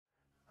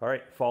All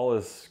right, fall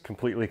is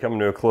completely coming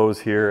to a close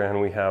here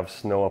and we have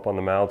snow up on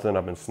the mountain.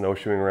 I've been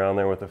snowshoeing around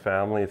there with the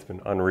family. It's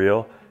been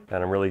unreal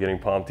and I'm really getting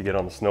pumped to get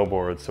on the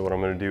snowboard. So what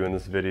I'm gonna do in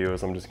this video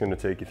is I'm just gonna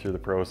take you through the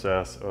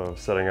process of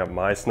setting up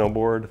my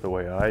snowboard the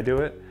way I do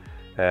it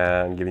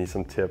and give you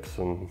some tips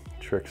and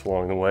tricks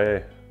along the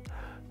way.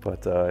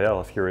 But yeah,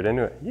 let's get right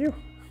into it.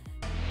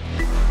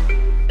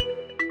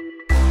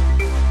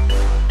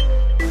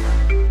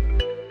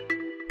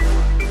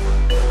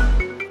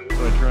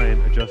 So I try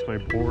and adjust my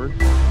board.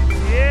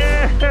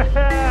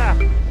 Yeah!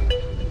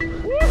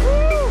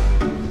 Woohoo!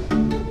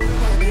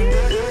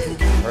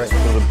 All right,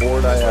 so the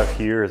board I have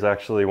here is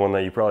actually one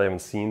that you probably haven't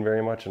seen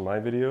very much in my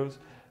videos,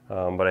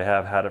 but I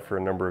have had it for a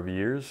number of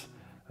years.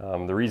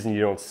 The reason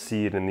you don't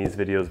see it in these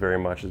videos very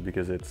much is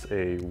because it's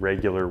a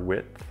regular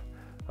width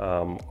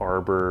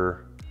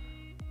Arbor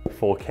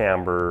full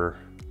camber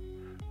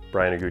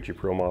Iguchi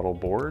Pro model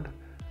board,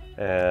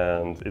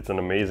 and it's an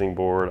amazing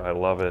board. I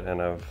love it,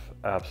 and I've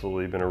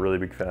absolutely been a really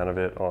big fan of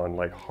it on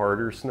like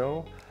harder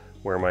snow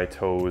where my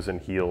toes and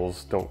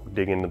heels don't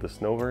dig into the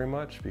snow very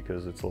much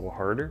because it's a little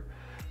harder.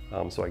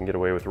 So I can get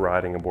away with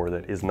riding a board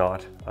that is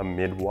not a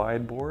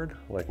mid-wide board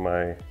like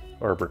my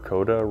Arbor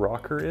Coda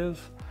rocker is.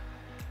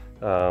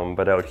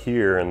 But out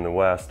here in the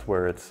west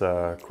where it's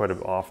quite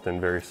often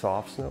very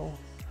soft snow,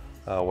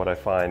 what I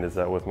find is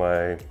that with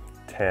my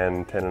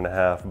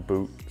 10.5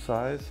 boot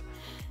size,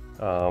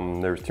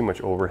 there's too much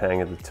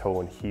overhang at the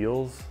toe and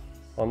heels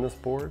on this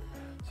board.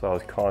 So I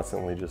was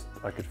constantly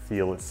I could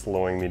feel it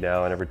slowing me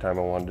down every time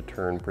I wanted to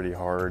turn pretty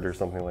hard or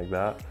something like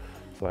that.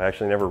 So I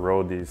actually never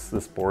rode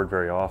this board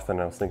very often.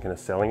 I was thinking of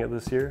selling it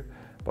this year,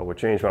 but what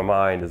changed my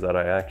mind is that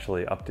I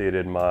actually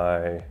updated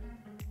my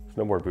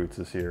snowboard boots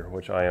this year,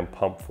 which I am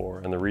pumped for.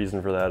 And the reason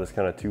for that is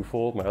kind of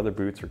twofold. My other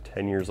boots are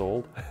 10 years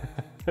old,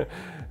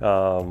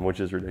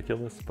 which is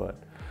ridiculous,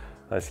 but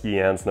I ski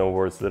and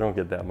snowboard, so they don't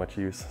get that much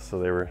use. So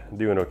they were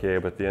doing okay,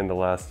 but at the end of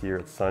last year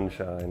at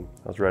Sunshine,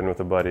 I was riding with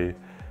a buddy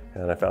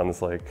and I found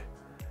this like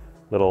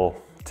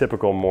little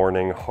typical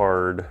morning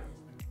hard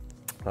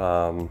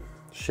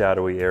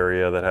shadowy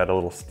area that had a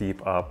little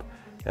steep up,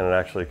 and it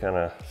actually kind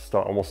of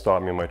almost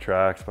stopped me in my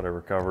tracks, but I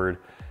recovered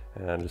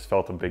and just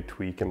felt a big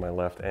tweak in my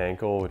left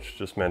ankle, which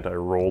just meant I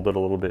rolled it a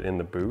little bit in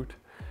the boot,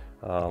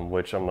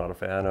 which I'm not a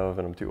fan of,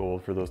 and I'm too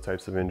old for those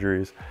types of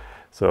injuries.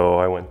 So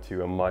I went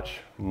to a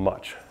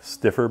much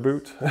stiffer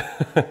boot.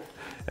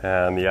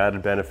 And the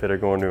added benefit of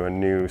going to a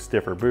new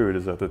stiffer boot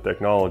is that the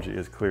technology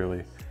is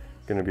clearly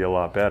going to be a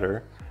lot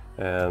better.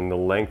 And the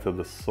length of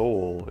the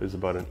sole is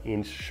about an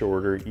inch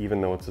shorter, even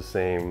though it's the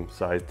same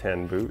size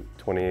 10 boot,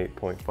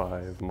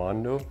 28.5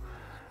 Mondo.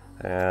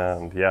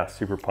 And yeah,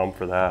 super pumped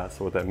for that.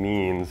 So what that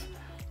means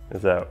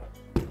is that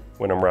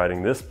when I'm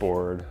riding this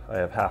board, I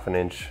have half an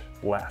inch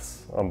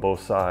less on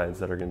both sides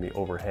that are going to be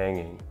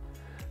overhanging.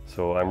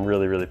 So I'm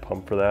really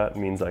pumped for that. It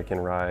means I can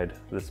ride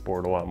this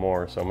board a lot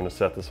more. So I'm going to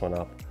set this one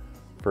up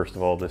first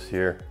of all this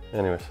year.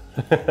 Anyways,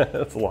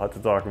 that's a lot to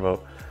talk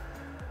about.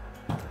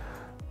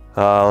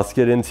 Let's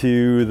get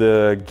into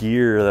the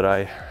gear that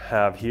I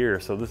have here.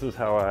 So this is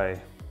how I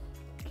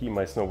keep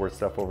my snowboard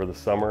stuff over the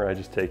summer. I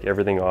just take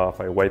everything off.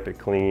 I wipe it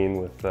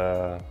clean with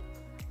a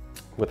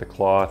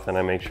cloth, and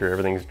I make sure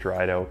everything's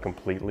dried out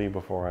completely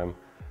before I'm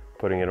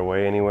putting it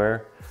away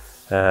anywhere.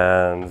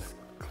 And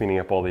cleaning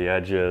up all the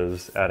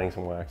edges, adding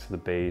some wax to the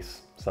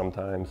base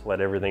sometimes.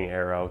 Let everything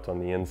air out on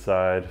the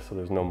inside so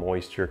there's no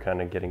moisture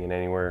kind of getting in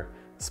anywhere,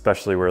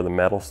 especially where the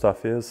metal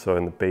stuff is. So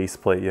in the base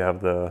plate you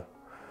have the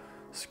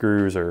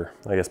screws, or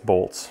I guess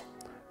bolts,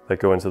 that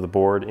go into the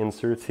board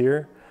inserts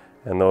here,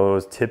 and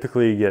those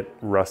typically get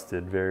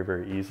rusted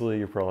very easily.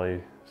 You're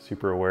probably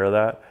super aware of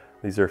that.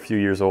 These are a few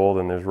years old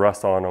and there's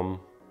rust on them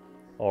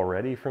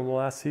already from the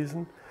last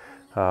season.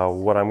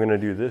 What I'm going to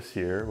do this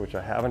year, which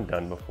I haven't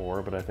done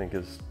before but I think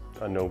is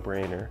a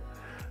no-brainer,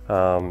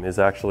 is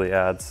actually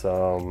add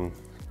some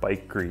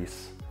bike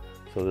grease.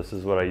 So this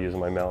is what I use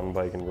on my mountain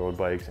bike and road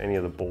bikes. Any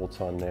of the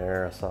bolts on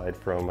there, aside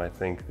from I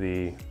think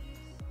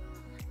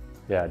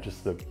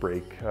just the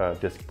brake,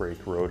 disc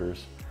brake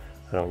rotors.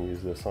 I don't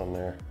use this on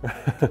there.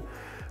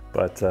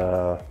 But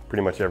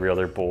pretty much every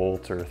other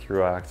bolt or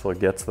through axle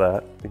gets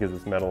that because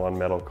it's metal on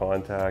metal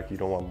contact. You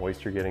don't want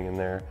moisture getting in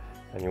there,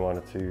 and you want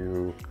it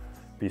to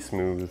be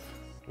smooth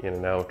in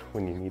and out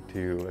when you need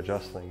to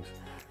adjust things,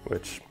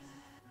 which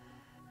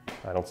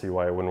I don't see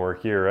why it wouldn't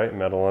work here, right?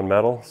 Metal on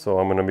metal. So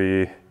I'm gonna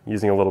be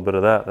using a little bit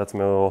of that. That's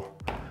my little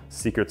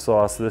secret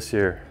sauce this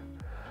year.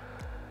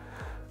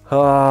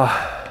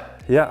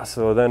 Yeah,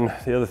 so then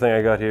the other thing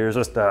I got here is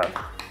just a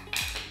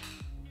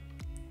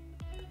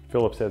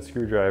Phillips head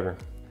screwdriver.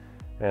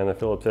 And the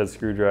Phillips head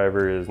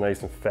screwdriver is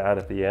nice and fat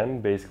at the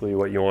end. Basically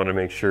what you want to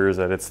make sure is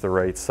that it's the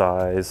right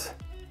size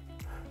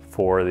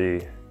for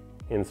the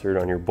insert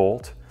on your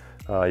bolt.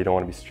 You don't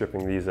want to be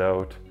stripping these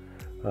out,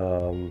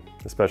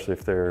 especially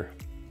if they're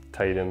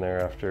tight in there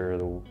after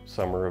the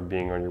summer of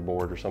being on your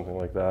board or something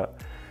like that.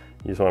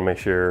 You just want to make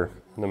sure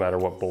no matter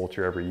what bolt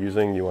you're ever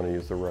using, you want to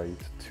use the right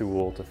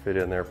tool to fit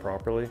in there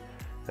properly.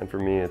 And for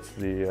me, it's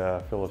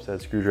the Phillips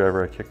head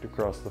screwdriver I kicked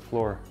across the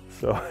floor.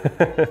 So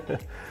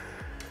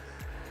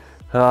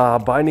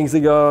Bindings I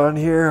got on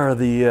here are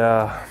the,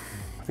 I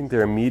think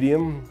they're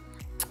medium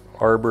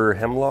Arbor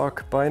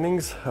hemlock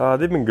bindings.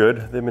 They've been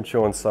good. They've been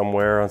showing some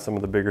wear on some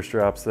of the bigger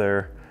straps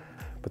there,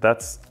 but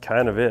that's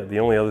kind of it. The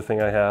only other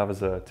thing I have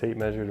is a tape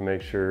measure to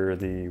make sure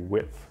the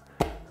width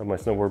of my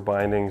snowboard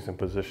bindings and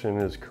position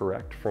is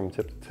correct from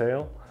tip to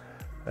tail.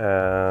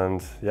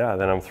 And yeah,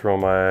 then I'm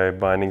throwing my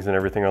bindings and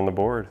everything on the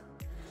board.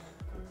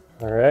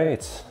 All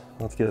right,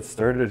 let's get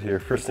started here.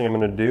 First thing I'm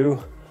gonna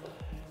do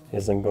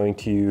is I'm going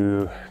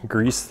to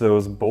grease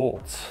those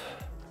bolts.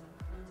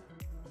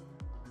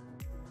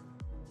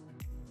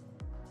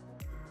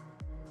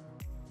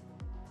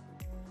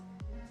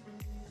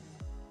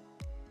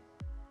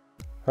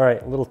 All right,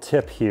 a little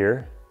tip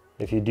here.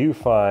 If you do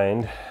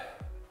find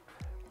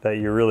that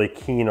you're really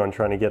keen on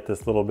trying to get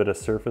this little bit of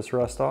surface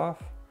rust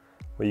off,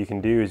 what you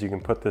can do is you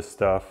can put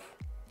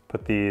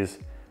these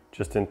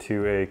just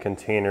into a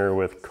container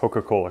with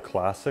Coca-Cola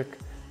Classic,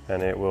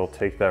 and it will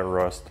take that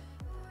rust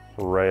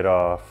right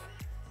off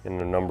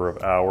in a number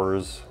of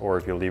hours, or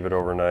if you leave it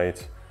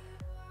overnight,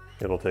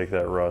 it'll take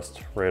that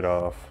rust right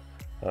off.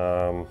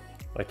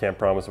 I can't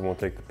promise it won't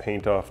take the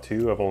paint off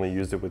too. I've only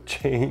used it with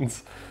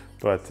chains,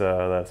 but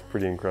that's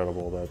pretty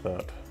incredible that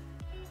that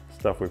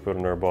stuff we put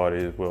in our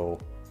bodies will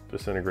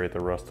disintegrate the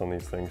rust on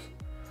these things.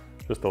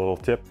 Just a little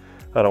tip.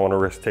 I don't want to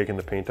risk taking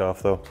the paint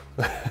off though.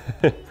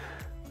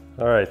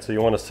 All right, so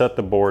you want to set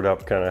the board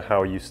up kind of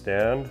how you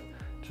stand,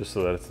 just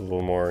so that it's a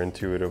little more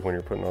intuitive when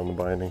you're putting on the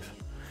bindings.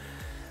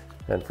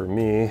 And for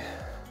me,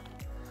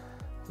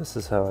 this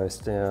is how I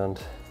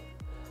stand.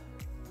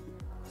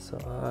 So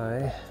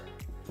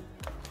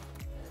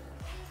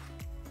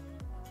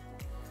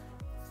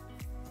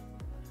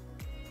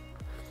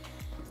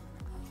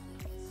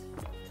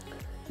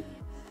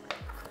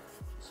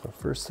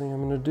first thing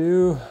I'm gonna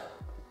do,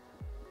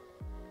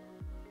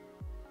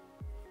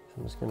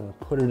 I'm just gonna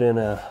put it in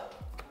a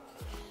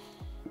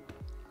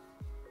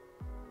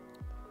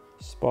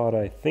spot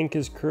I think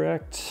is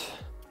correct.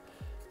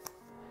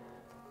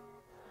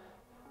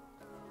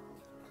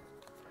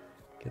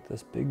 Get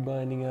this big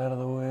binding out of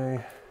the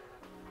way.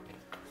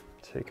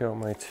 Take out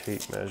my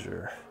tape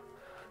measure.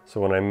 So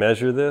when I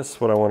measure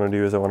this, what I want to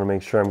do is I want to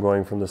make sure I'm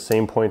going from the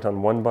same point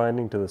on one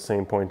binding to the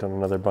same point on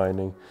another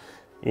binding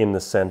in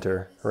the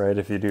center, right?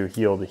 If you do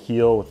heel to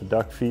heel with the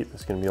duck feet,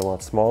 it's going to be a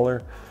lot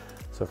smaller.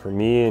 So for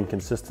me, in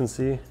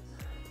consistency,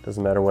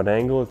 doesn't matter what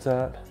angle it's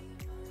at,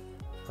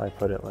 I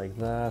put it like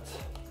that,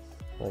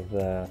 like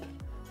that.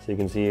 So you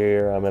can see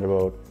here I'm at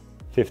about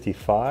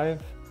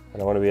 55,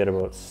 and I want to be at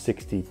about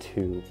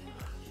 62.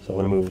 So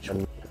I'm going to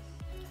move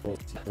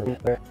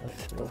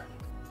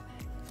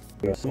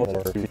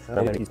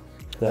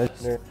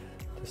to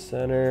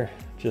center,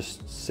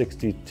 just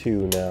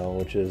 62 now,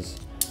 which is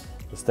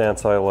the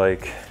stance I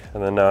like.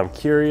 And then now I'm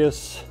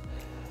curious,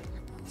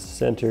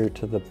 center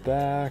to the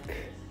back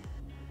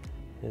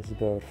is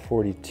about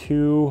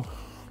 42.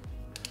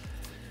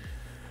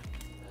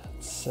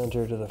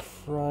 Center to the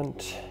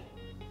front,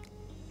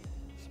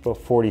 it's about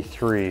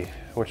 43,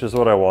 which is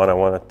what I want. I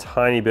want a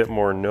tiny bit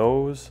more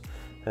nose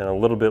and a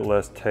little bit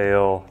less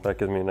tail. That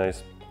gives me a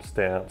nice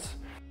stance.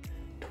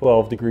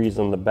 12 degrees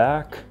on the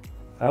back,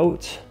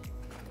 out,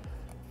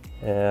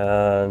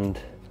 and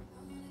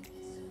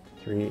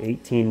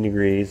 18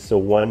 degrees, so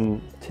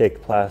one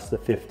tick past the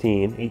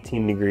 15,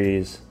 18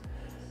 degrees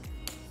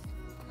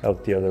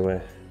out the other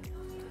way.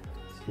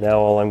 So now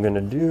all I'm gonna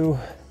do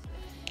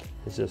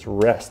is just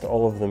rest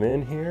all of them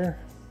in here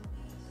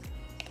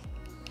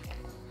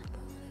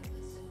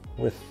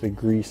with the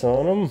grease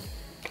on them.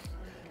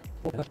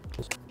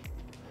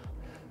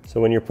 So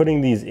when you're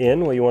putting these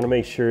in, what you want to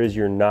make sure is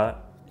you're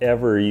not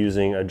ever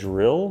using a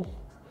drill.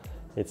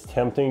 It's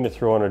tempting to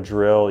throw on a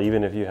drill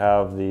even if you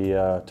have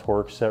the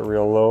torque set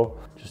real low.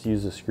 Just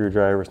use a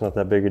screwdriver, it's not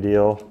that big a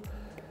deal.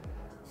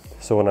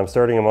 So when I'm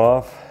starting them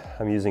off,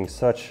 I'm using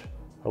such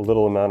a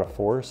little amount of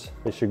force.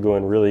 They should go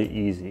in really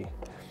easy.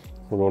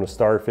 We're going to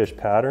starfish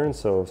pattern,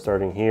 so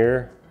starting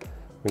here,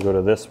 we go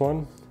to this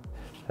one.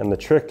 And the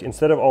trick,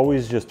 instead of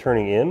always just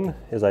turning in,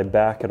 is I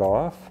back it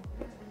off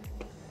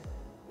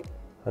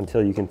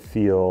until you can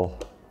feel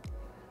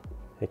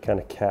it kind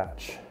of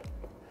catch.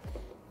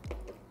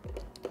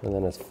 And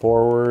then as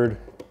forward,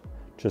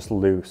 just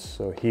loose.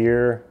 So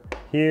here,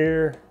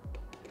 here,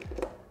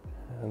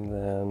 and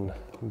then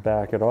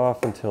back it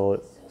off until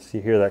it, see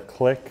you hear that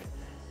click?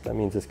 That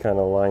means it's kind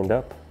of lined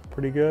up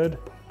pretty good.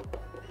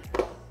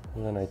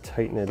 And then I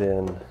tighten it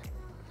in,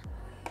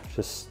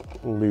 just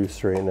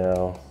loose right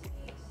now.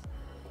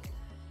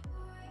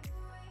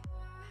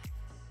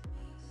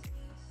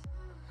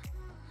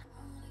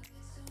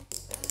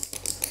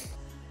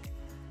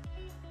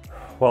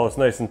 While it's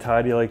nice and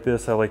tidy like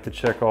this, I like to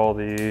check all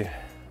the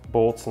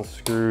bolts and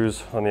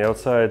screws on the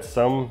outside.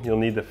 Some you'll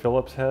need the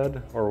Phillips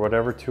head or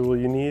whatever tool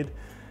you need.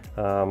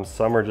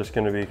 Some are just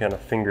going to be kind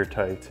of finger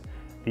tight.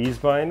 These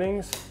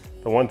bindings,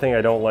 the one thing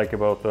I don't like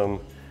about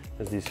them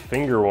is these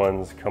finger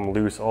ones come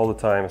loose all the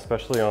time,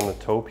 especially on the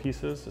toe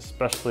pieces,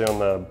 especially on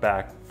the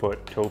back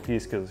foot toe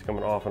piece, because it's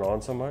coming off and on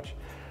so much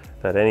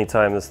that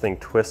anytime this thing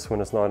twists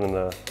when it's not in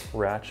the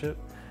ratchet,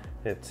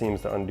 it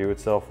seems to undo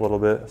itself a little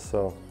bit,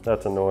 so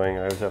that's annoying.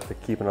 I always have to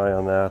keep an eye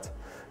on that,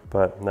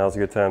 but now's a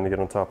good time to get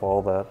on top of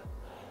all that.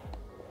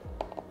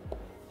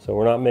 So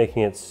we're not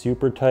making it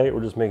super tight,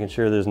 we're just making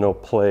sure there's no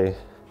play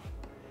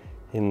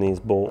in these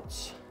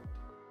bolts.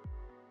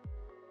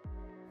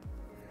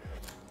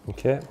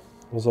 Okay,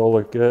 those all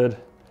look good.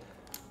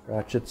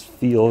 Ratchets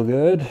feel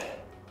good.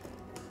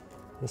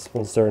 This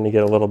one's starting to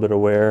get a little bit of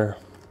wear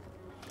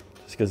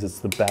just because it's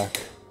the back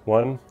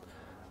one.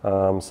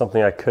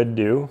 Something I could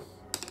do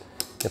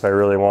if I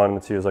really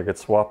wanted to is I could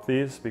swap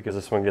these, because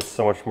this one gets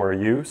so much more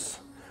use.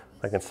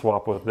 I can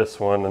swap with this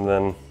one, and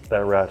then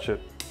that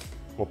ratchet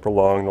will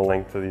prolong the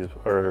length of these,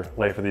 or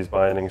life of these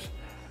bindings,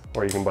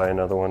 or you can buy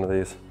another one of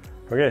these.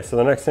 Okay, so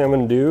the next thing I'm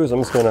going to do is I'm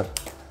just going to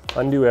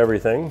undo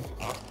everything,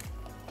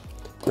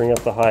 bring up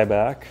the high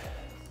back,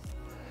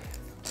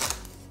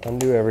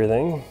 undo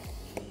everything,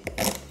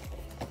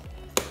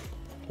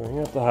 bring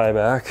up the high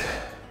back,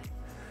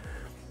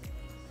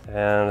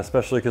 and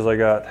especially because I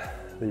got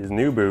these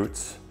new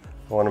boots,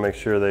 I want to make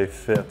sure they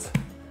fit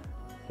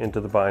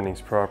into the bindings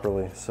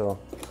properly. So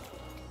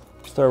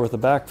start with the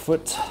back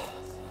foot, so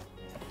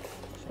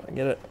I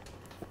get it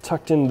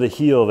tucked into the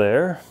heel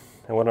there,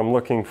 and what I'm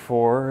looking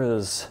for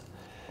is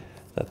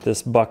that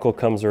this buckle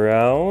comes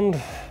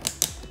around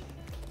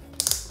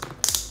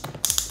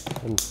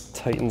and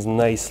tightens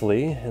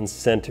nicely and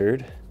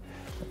centered.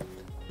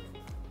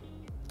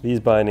 These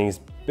bindings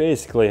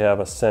basically have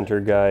a center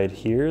guide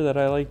here that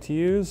I like to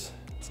use.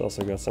 It's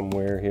also got some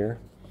wear here,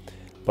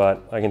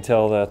 but I can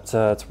tell that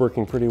it's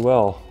working pretty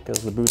well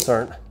because the boots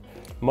aren't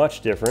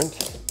much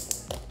different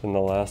than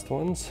the last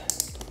ones.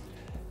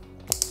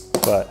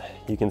 But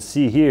you can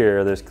see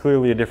here, there's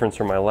clearly a difference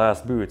from my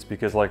last boots,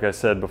 because like I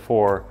said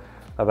before,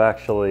 I've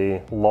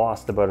actually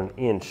lost about an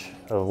inch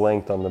of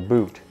length on the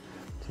boot.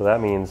 So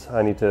that means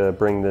I need to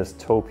bring this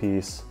toe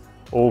piece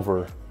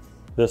over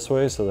this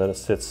way so that it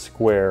sits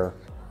square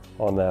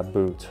on that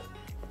boot.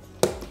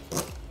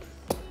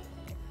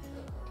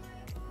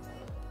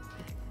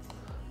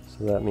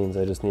 So that means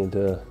I just need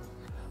to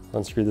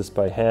unscrew this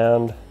by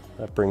hand.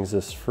 That brings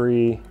this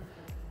free,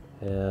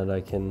 and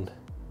I can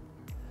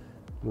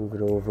move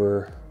it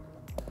over,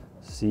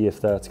 see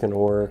if that's gonna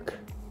work.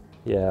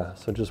 Yeah,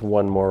 so just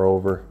one more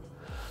over.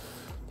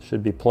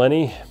 Should be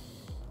plenty,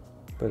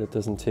 but it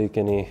doesn't take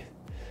any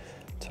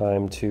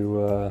time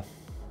to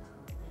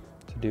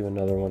do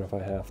another one if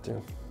I have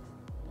to.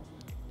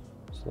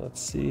 So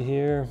let's see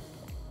here.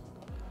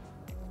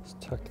 Let's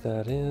tuck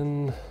that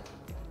in.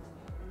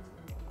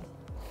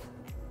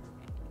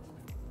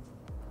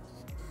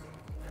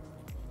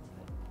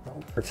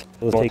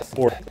 It'll take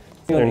 4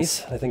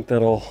 minutes. I think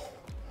that'll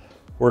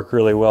work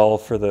really well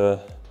for the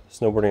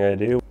snowboarding I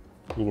do.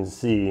 You can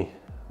see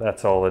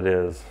that's all it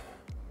is.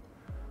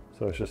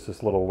 So it's just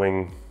this little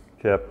wing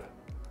tip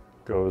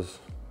goes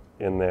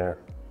in there.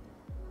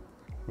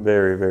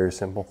 Very, very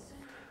simple.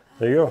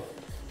 There you go.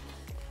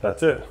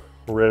 That's it.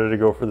 We're ready to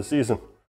go for the season.